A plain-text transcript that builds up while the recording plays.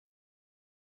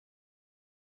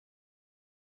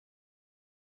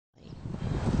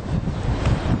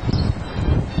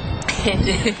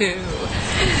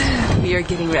Hello. We are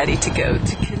getting ready to go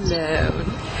to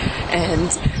Cologne,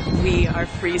 and we are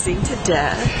freezing to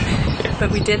death.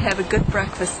 But we did have a good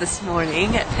breakfast this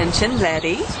morning at Pension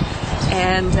Lady,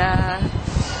 and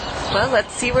well,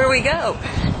 let's see where we go.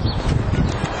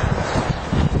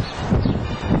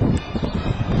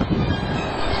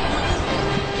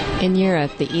 In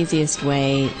Europe, the easiest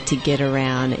way to get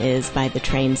around is by the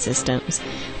train systems.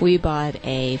 We bought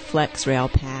a Flex Rail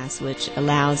Pass, which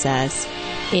allows us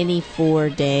any 4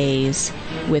 days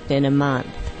within a month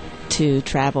to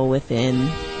travel within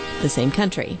the same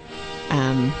country.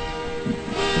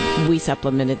 We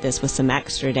supplemented this with some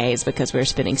extra days because we were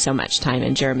spending so much time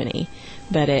in Germany.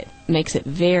 But it makes it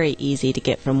very easy to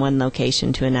get from one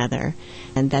location to another.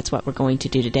 And that's what we're going to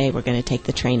do today. We're going to take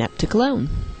the train up to Cologne.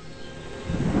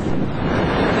 We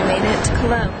made it to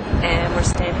Cologne, and we're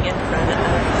standing in front of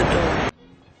the Dom.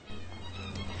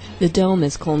 The Dome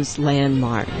is Cologne's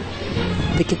landmark.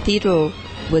 The cathedral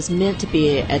was meant to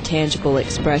be a tangible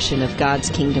expression of God's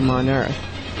kingdom on earth.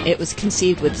 It was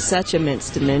conceived with such immense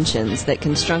dimensions that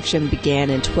construction began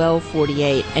in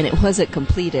 1248, and it wasn't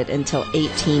completed until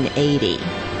 1880.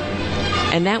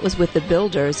 And that was with the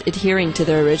builders adhering to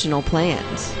their original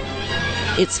plans.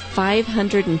 It's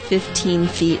 515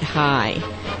 feet high.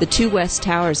 The two west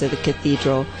towers of the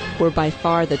cathedral were by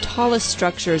far the tallest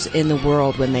structures in the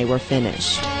world when they were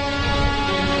finished.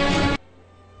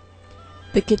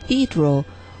 The cathedral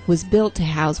was built to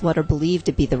house what are believed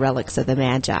to be the relics of the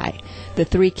Magi, the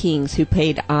three kings who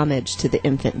paid homage to the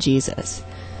infant Jesus.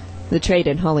 The trade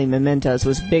in holy mementos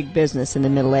was big business in the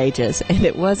Middle Ages, and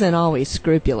it wasn't always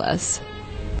scrupulous.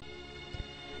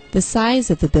 The size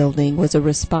of the building was a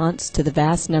response to the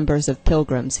vast numbers of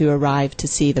pilgrims who arrived to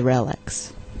see the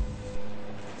relics.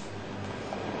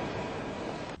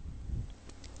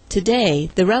 Today,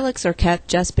 the relics are kept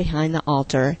just behind the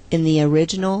altar in the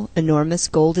original enormous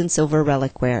gold and silver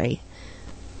reliquary.